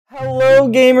Hello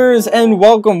gamers and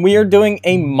welcome. We are doing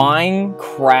a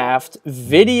Minecraft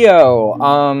video.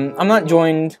 I'm not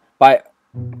joined by...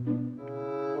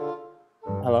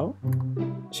 Hello?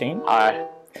 Shane? Hi.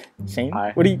 Shane?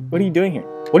 Hi. What are you doing here?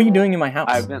 What are you doing in my house?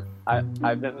 I've been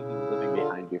living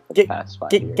behind you for the past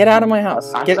 5 years. Get out of my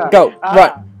house. I'm Go. sorry.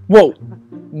 Run. Whoa.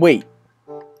 Wait.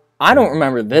 I don't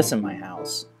remember this in my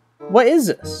house. What is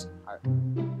this? I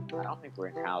don't think we're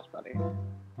in your house, buddy.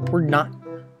 We're not...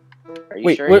 Are you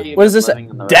Wait, sure what is this?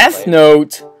 Death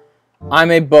Note! I'm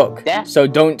a book, so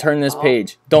don't turn this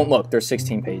page. Don't look, there's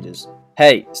 16 pages.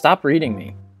 Hey, stop reading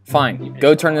me. Fine,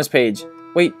 go turn this page.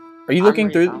 Wait, are you looking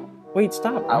through... Wait,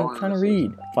 stop, I'm trying to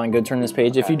read. Fine, go turn this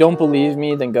page. If you don't believe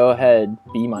me, then go ahead,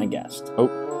 be my guest. Oh.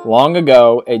 Long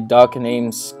ago, a duck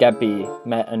named Skeppy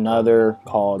met another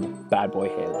called Bad Boy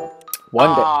Halo.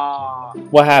 One day...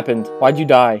 What happened? Why'd you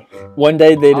die? One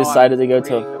day they decided to go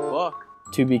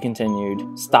to be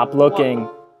continued. Stop looking.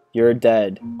 You're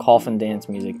dead. Cough and dance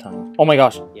music time. Oh my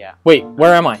gosh. Yeah. Wait,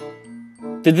 where am I?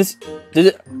 Did it?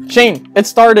 Shane, it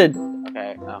started.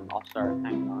 Okay, I'll start.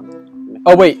 Hang on.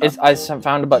 Oh wait, I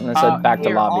found a button that said back to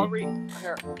lobby.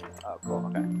 Oh, cool,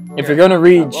 okay. If you're gonna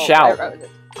read, shout.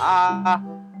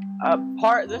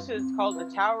 This is called the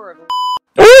Tower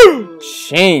of...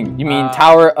 Shane, you mean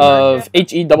Tower of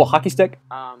HE double hockey stick?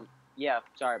 Yeah,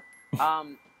 sorry.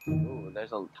 Ooh,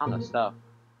 there's a ton of stuff.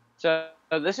 So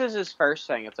this is his first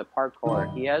thing. It's a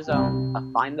parkour. He has a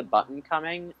find the button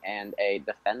coming and a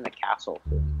defend the castle.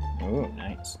 Ooh,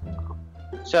 nice.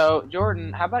 So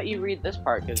Jordan, how about you read this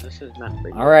part because this is meant for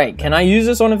you. All right, can I use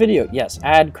this on a video? Yes.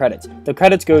 Add credits. The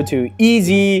credits go to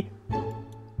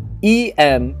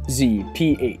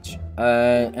EMZPH.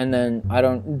 And then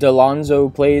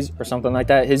Delonze plays or something like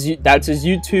that. That's his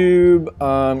YouTube.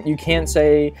 You can't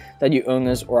say that you own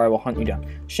this or I will hunt you down.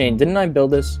 Shane, didn't I build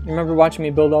this? You remember watching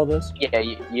me build all this? Yeah,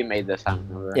 you made this. I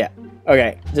remember. Yeah.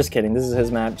 Okay, just kidding. This is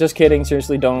his map. Just kidding.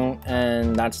 Seriously, don't.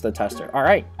 And that's the tester. All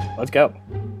right, let's go.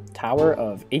 Tower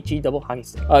of HE double hockey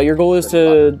stick. Your goal is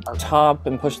to top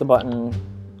and push the button.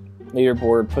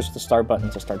 Leaderboard, push the start button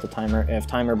to start the timer. If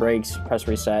timer breaks, press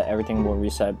reset. Everything will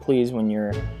reset. Please, when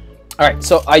you're... Alright,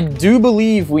 so I do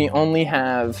believe we only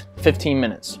have 15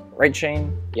 minutes. Right,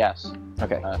 Shane? Yes.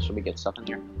 Okay. Should we get stuff in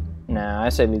here? Nah, I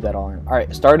say leave that all in.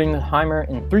 Alright, starting the timer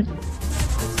in 3.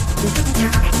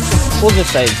 We'll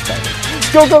just say it's started.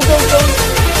 Go, go, go, go,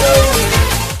 go!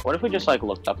 What if we just, like,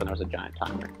 looked up and there was a giant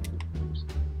timer?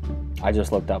 I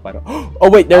just looked up. I don't... Oh,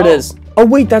 wait, there it is. Oh,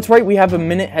 wait, that's right. We have a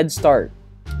minute head start.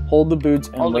 Hold the boots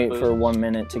and wait for 1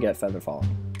 minute to get feather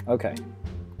falling. Okay.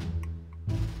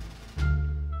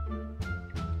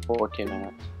 14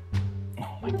 minutes.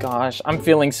 Oh my gosh, I'm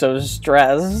feeling so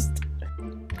stressed.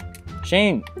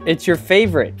 Shane, it's your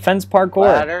favorite. Fence parkour.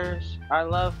 Ladders. I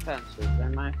love fences. They're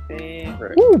my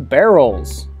favorite. Ooh,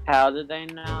 barrels. How did they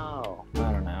know?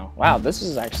 I don't know. Wow, this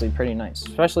is actually pretty nice.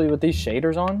 Especially with these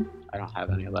shaders on. I don't have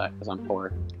any of that because I'm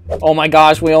poor. Oh my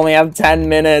gosh, we only have 10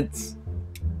 minutes.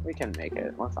 We can make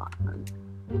it. What's on?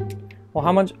 Well,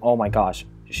 how much? Oh my gosh.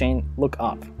 Shane, look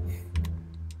up.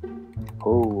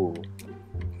 Ooh.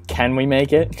 Can we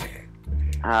make it?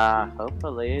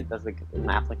 Hopefully. Does the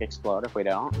map like explode if we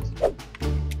don't?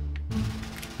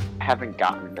 I haven't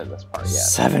gotten to this part yet.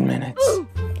 7 minutes.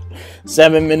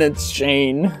 7 minutes,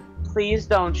 Shane. Please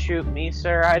don't shoot me,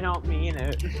 sir. I don't mean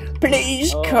it.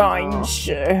 Please, kind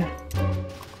sir.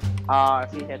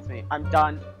 If he hits me, I'm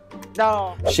done.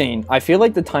 No. Shane, I feel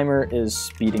like the timer is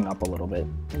speeding up a little bit.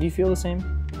 Do you feel the same?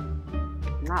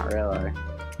 Not really.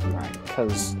 Right,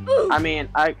 because... I mean,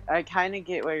 I kind of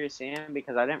get what you're saying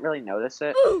because I didn't really notice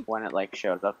it when it, like,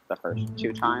 showed up the first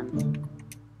 2 times.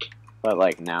 But,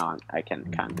 like, now I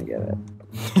can kind of get it.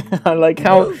 I like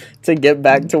how, to get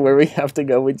back to where we have to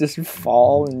go, we just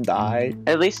fall and die.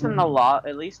 At least in the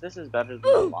at least this is better than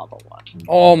the lava one.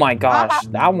 Oh my gosh,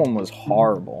 that one was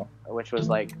horrible. Which was,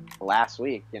 like, last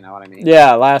week, you know what I mean?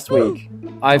 Yeah, last week.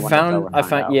 I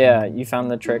found, yeah, you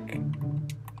found the trick.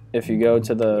 If you go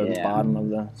to the bottom of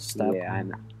the step. Yeah, I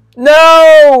know.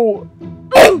 No!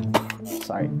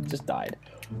 Sorry, just died.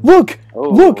 Look! Ooh.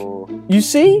 Look! You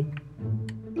see?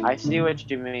 I see what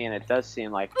you mean. It does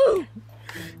seem like...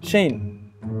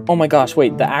 Shane. Oh my gosh,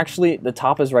 wait. The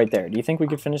top is right there. Do you think we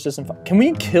could finish this in 5? Can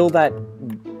we kill that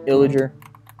illager?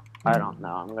 I don't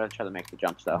know. I'm going to try to make the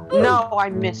jumps, though. No, I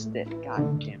missed it.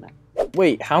 God damn it.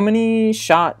 Wait, how many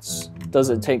shots does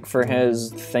it take for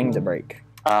his thing to break?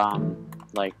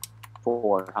 Like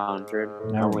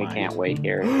 400. No, we can't wait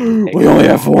here. We only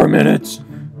have 4 minutes.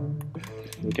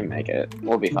 We can make it.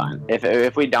 We'll be fine.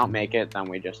 If we don't make it, then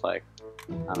we just like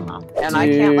I don't know. And Dude, I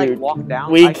can't like walk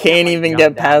down. We can't even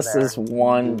get past this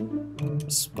one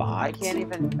spot.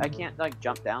 I can't like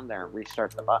jump down there and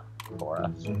restart the button for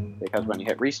us because when you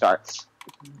hit restarts,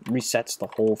 Resets the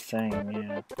whole thing.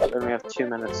 Yeah. then we have 2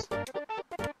 minutes.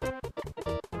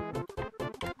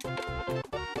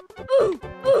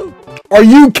 Are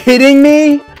you kidding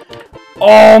me?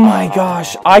 Oh my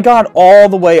gosh, I got all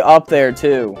the way up there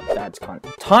too. That's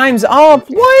time's up.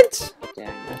 What? Dang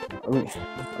it.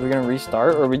 Are we gonna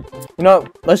restart, or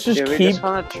let's just keep.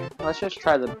 Let's just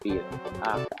try the beat.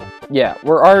 Okay. Yeah,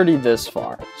 we're already this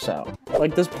far, so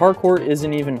like this parkour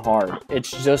isn't even hard.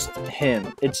 It's just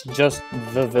him. It's just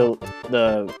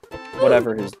the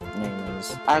whatever his name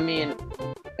is. I mean,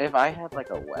 if I had like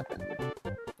a weapon,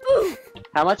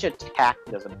 how much attack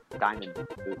does a diamond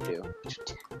boot do?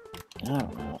 I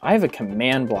don't know. I have a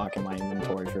command block in my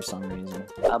inventory for some reason.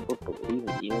 I believe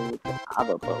in you. I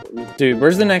believe. Dude,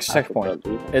 where's the next checkpoint?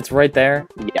 It's right there?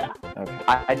 Yeah. Okay.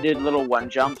 I did little one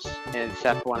jumps,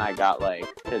 except when I got like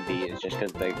to these, just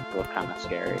because they look kind of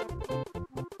scary.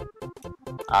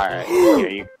 Alright, here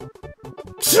you.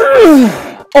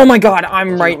 Oh my god,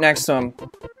 I'm right next to him.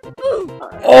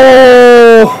 Right.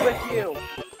 Oh! With you.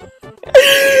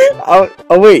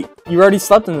 Oh wait, you already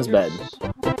slept in this bed.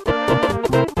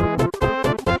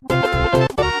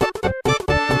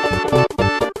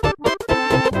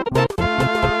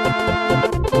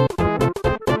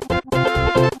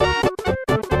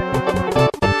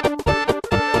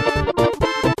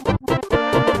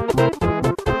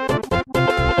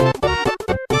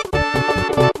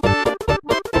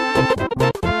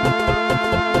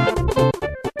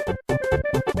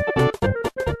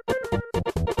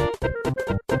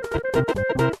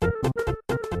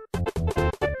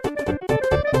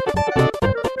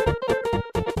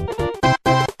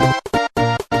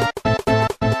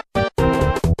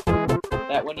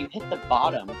 That when you hit the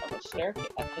bottom of a staircase,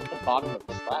 hit the bottom of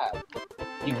the slab,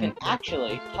 you can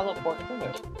actually teleport through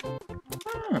it.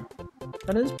 Huh.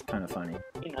 That is kind of funny.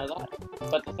 You know that?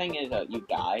 But the thing is that you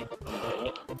die when you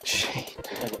hit it. Shane.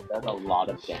 Because it does a lot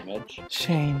of damage.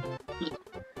 Shane.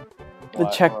 The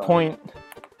What? checkpoint.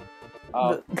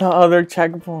 Oh, The other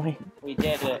checkpoint. we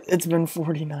did it. It's been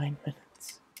 49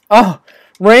 minutes. Oh!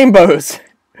 Rainbows!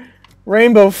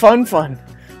 Rainbow fun.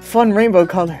 Fun rainbow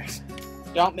colors.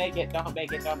 Don't make it, don't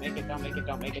make it, don't make it, don't make it,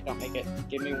 don't make it, don't make it.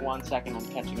 Give me 1 second, I'm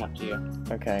catching up to you.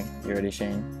 Okay, you ready,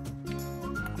 Shane?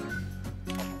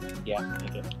 Yeah,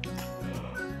 make it.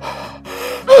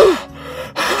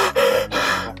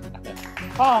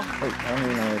 Oh! Wait, I don't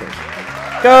even know what it is.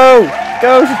 Go!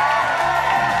 Go!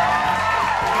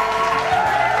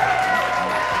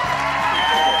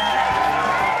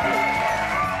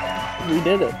 We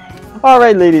did it.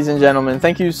 Alright, ladies and gentlemen,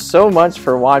 thank you so much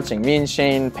for watching. Me and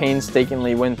Shane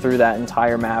painstakingly went through that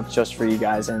entire map just for you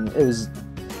guys, and it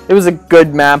was a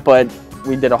good map, but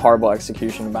we did a horrible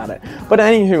execution about it. But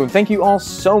anywho, thank you all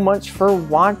so much for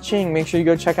watching. Make sure you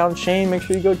go check out Shane, make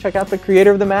sure you go check out the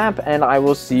creator of the map, and I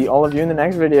will see all of you in the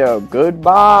next video.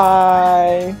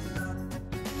 Goodbye!